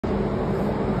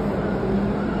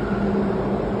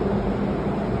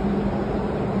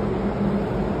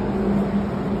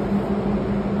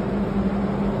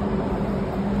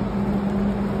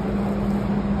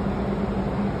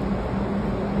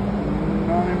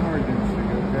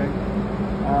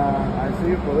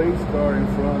see a police car in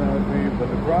front of me, but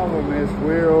the problem is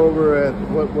we're over at,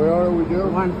 where are we, Joe?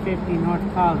 150 North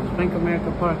College, Bank of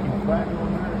America parking. Bank of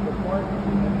America parking,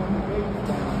 and then when the gate's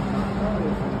down, my car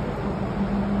isn't there.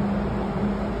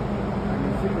 I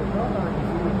can see the car, I can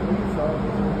see the police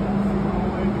officer, and I see no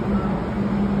way to turn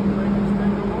to make this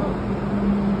thing go up.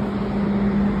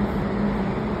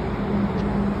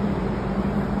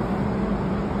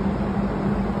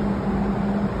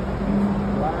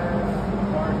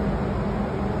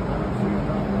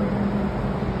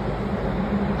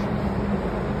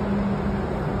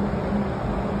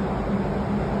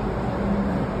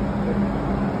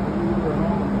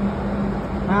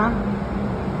 Huh?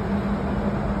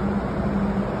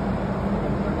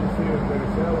 Let me see if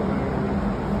there's elevators.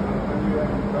 Maybe I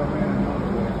can come in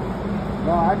another way.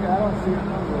 No, I don't see a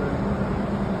number anywhere.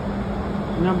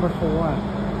 Number for what?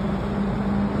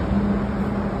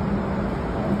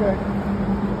 Okay.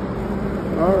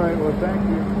 All right, well, thank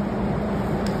you.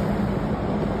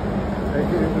 They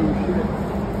can't do shit.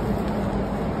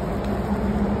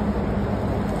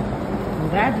 Well,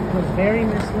 that was very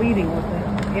misleading what the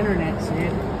internet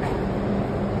said.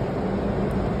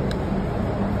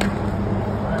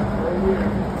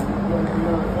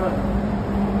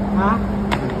 Huh?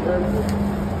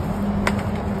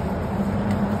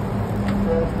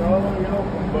 Pressed all the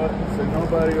open buttons and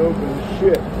nobody opens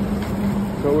shit.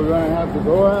 So we're going to have to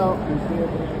go out and see if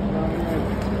we can come in.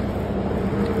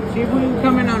 See if we can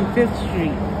come in on 5th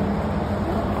Street.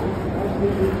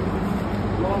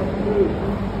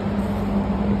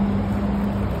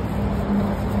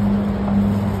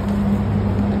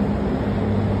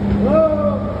 Hello?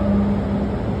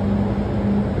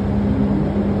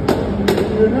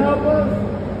 Can you help us?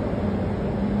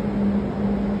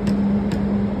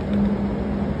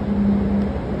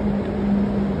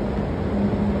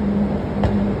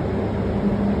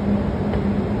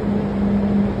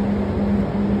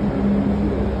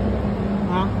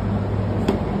 Huh?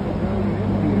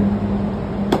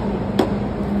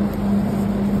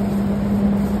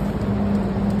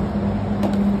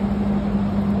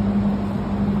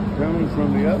 Coming from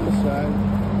the other side.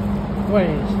 What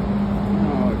is?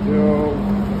 Oh, Joe,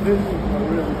 this is what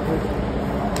really pisses me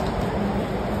off.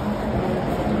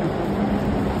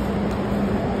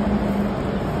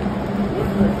 Look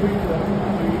at the people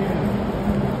coming in.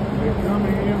 They're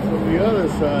coming in from the other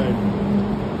side,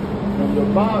 from the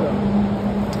bottom.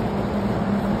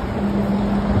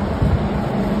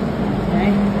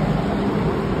 Okay.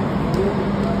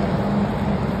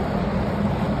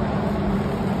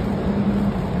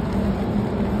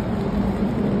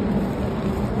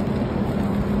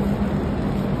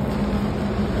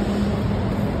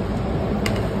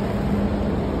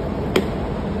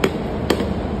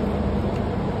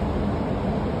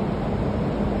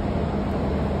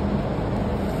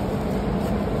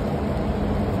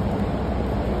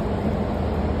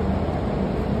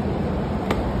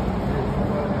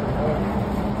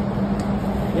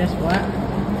 Guess what?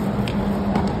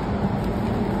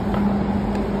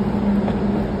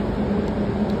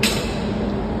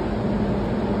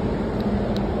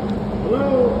 Hello?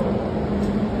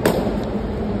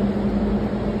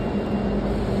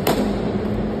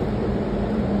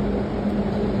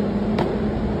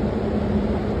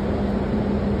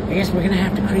 I guess we're gonna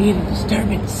have to create a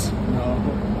disturbance. No.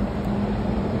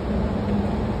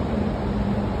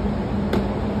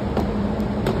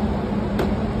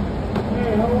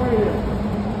 Hey, how are you?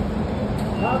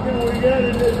 How can we get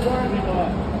in this parking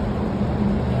lot?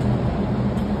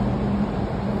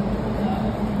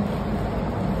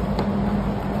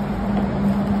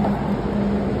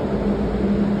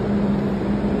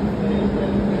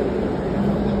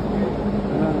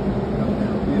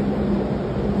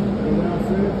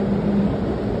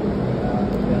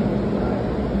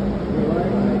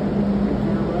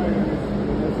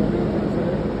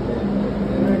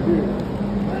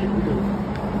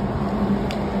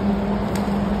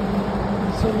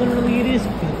 So literally it is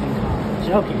 5th and College.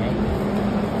 Okay.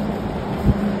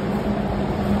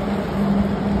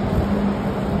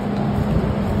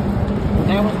 Well,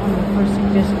 that was one of the first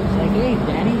suggestions I gave,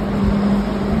 Daddy.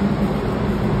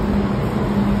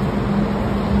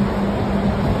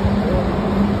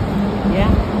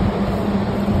 Yeah?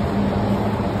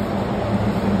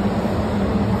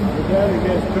 Your daddy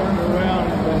gets turned around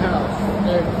in the house,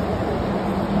 okay?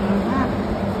 Uh-huh.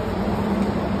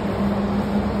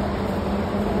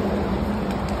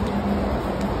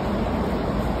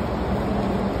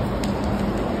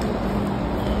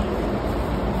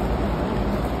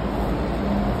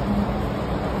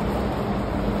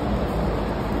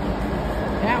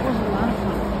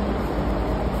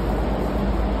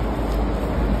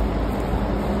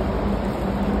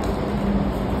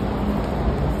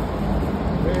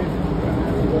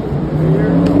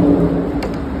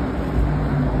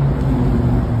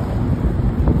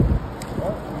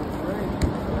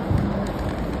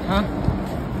 Huh?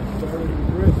 Started to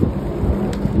bristle.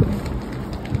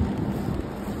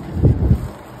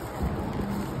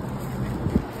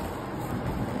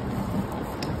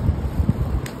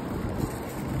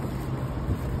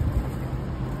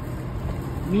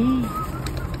 Me,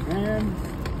 And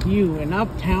you, in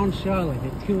uptown Charlotte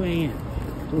at 2 a.m.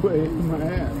 2 a.m.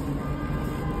 man.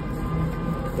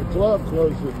 The club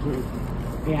closed at 2.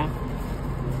 Yeah.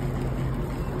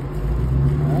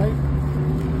 Alright?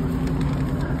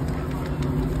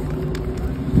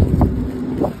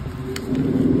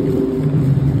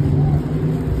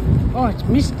 Oh, it's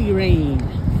misty rain.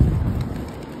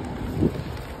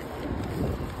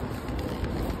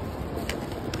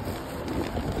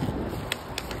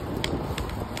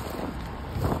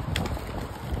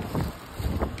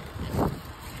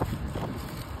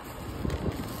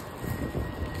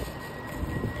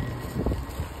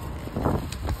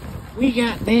 We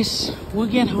got this. We'll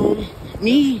get home.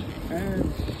 Me,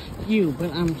 And you,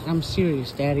 but I'm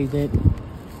serious, Daddy, that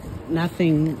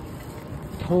nothing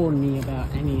told me about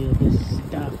any of this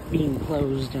stuff being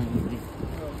closed or anything.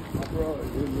 I probably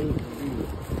didn't listen either.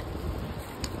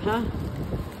 Huh?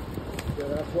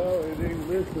 But I probably didn't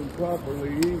listen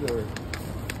properly either.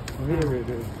 Here it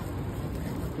is.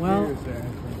 Well, Here's the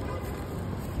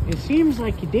answer. it seems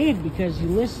like you did because you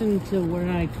listened to where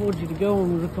I told you to go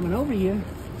when we were coming over here.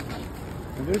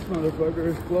 And this motherfucker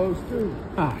is closed too.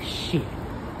 Ah, shit.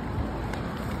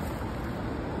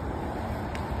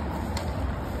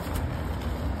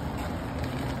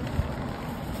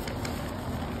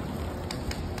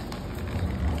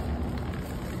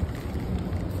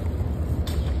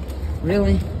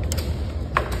 Really?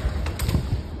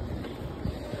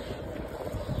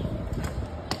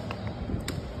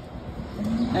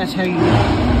 That's how you do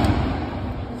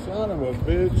it. Son of a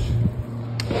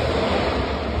bitch.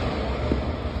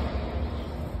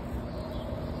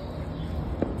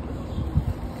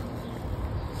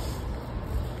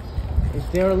 Is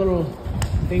there a little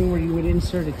thing where you would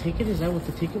insert a ticket? Is that what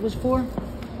the ticket was for?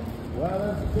 Well, I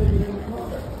left the ticket in the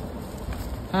car.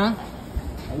 Huh?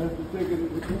 I left the ticket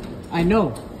in the car. I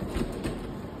know.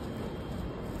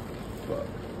 Fuck.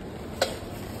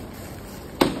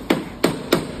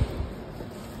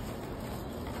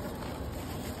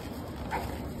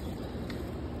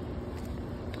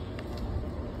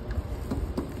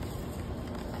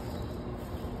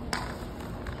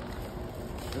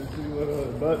 Let's see what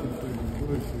other buttons we can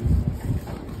push here.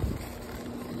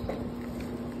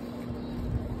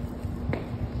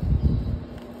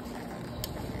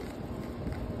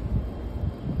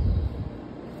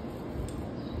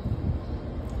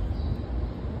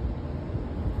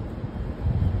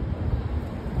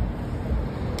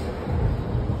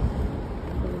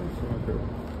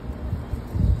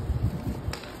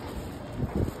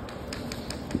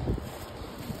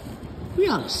 We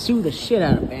ought to sue the shit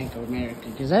out of Bank of America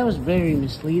because that was very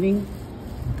misleading.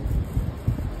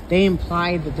 They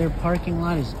implied that their parking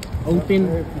lot is open.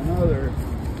 There's another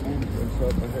entrance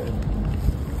up ahead.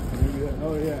 Maybe that,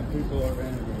 oh yeah, people are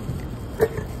entering.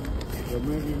 So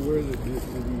maybe where the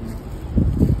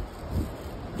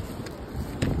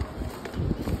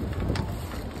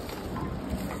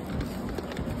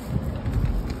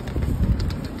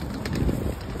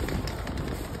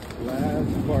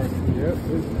last part. Yep,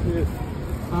 this is it.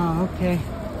 Oh, okay.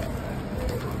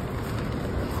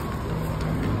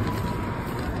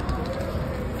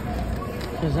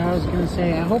 Because I was going to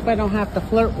say, I hope I don't have to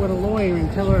flirt with a lawyer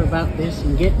and tell her about this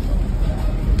and get,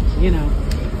 you know.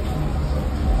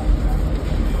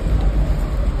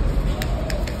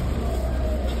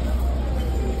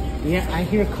 Yeah, I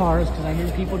hear cars because I hear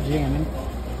people jamming.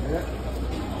 Yeah.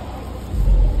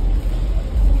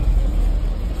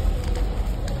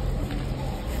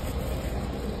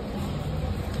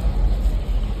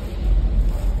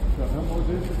 So how more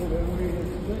difficult than we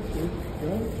expected,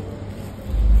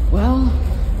 right? Well,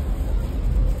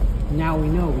 now we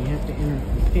know we have to enter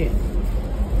the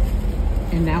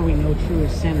 5th. And now we know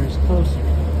Truist Center is closer.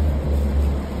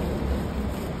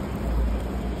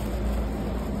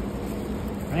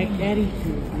 Right, Daddy?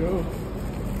 Here we go.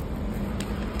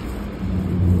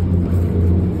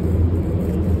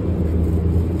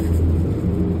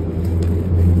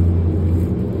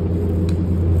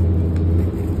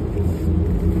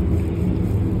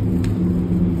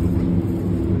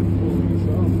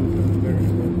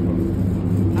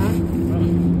 Huh?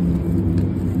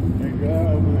 Thank God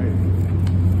Almighty.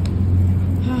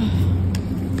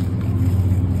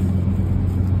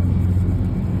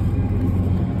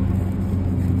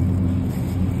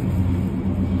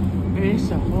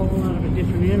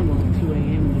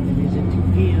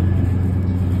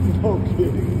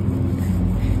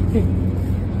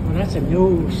 That's a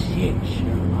no shit,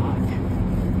 Sherlock.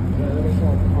 Yeah, that's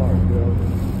all part, bro.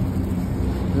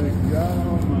 Thank God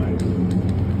Almighty.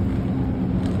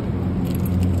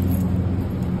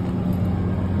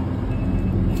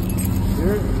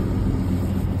 Here.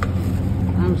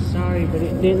 I'm sorry, but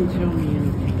it didn't tell me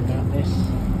anything about this.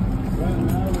 Well,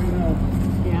 now we know.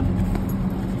 Yeah.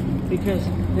 Because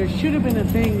there should have been a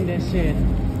thing that said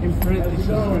in How's it parentheses.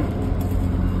 going?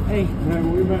 Hey,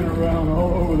 Man, we've been around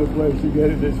all over the place to get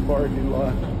in this parking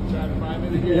lot. Trying to find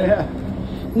it again. Yeah.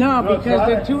 no, No, because try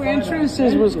the it. two Find it.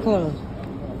 entrances was closed.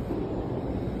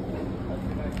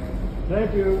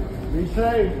 Thank you. Be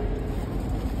safe.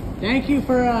 Thank you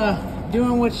for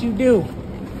doing what you do.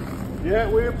 Yeah,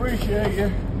 we appreciate you.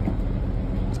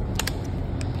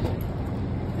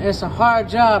 It's a hard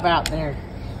job out there.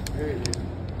 There it is.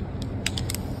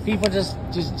 People just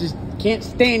can't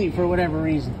stand you for whatever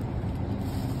reason.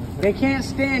 They can't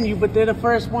stand you, but they're the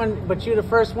first one. But you're the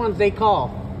first ones they call.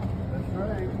 That's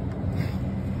right.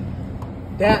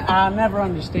 That I'll never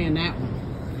understand that one.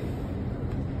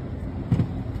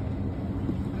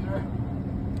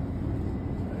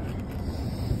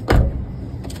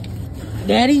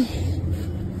 Daddy?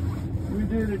 We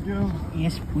did it, Joe.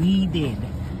 Yes, we did.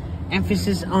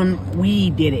 Emphasis on we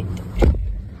did it.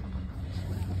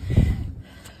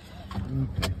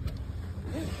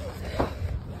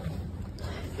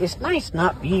 It's nice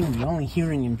not being the only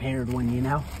hearing impaired one, you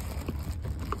know?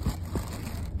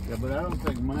 Yeah, but I don't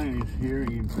think mine is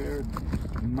hearing impaired.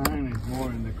 Mine is more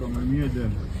in the community.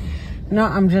 No,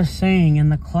 I'm just saying in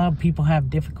the club people have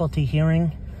difficulty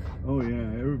hearing. Oh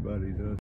yeah, everybody does.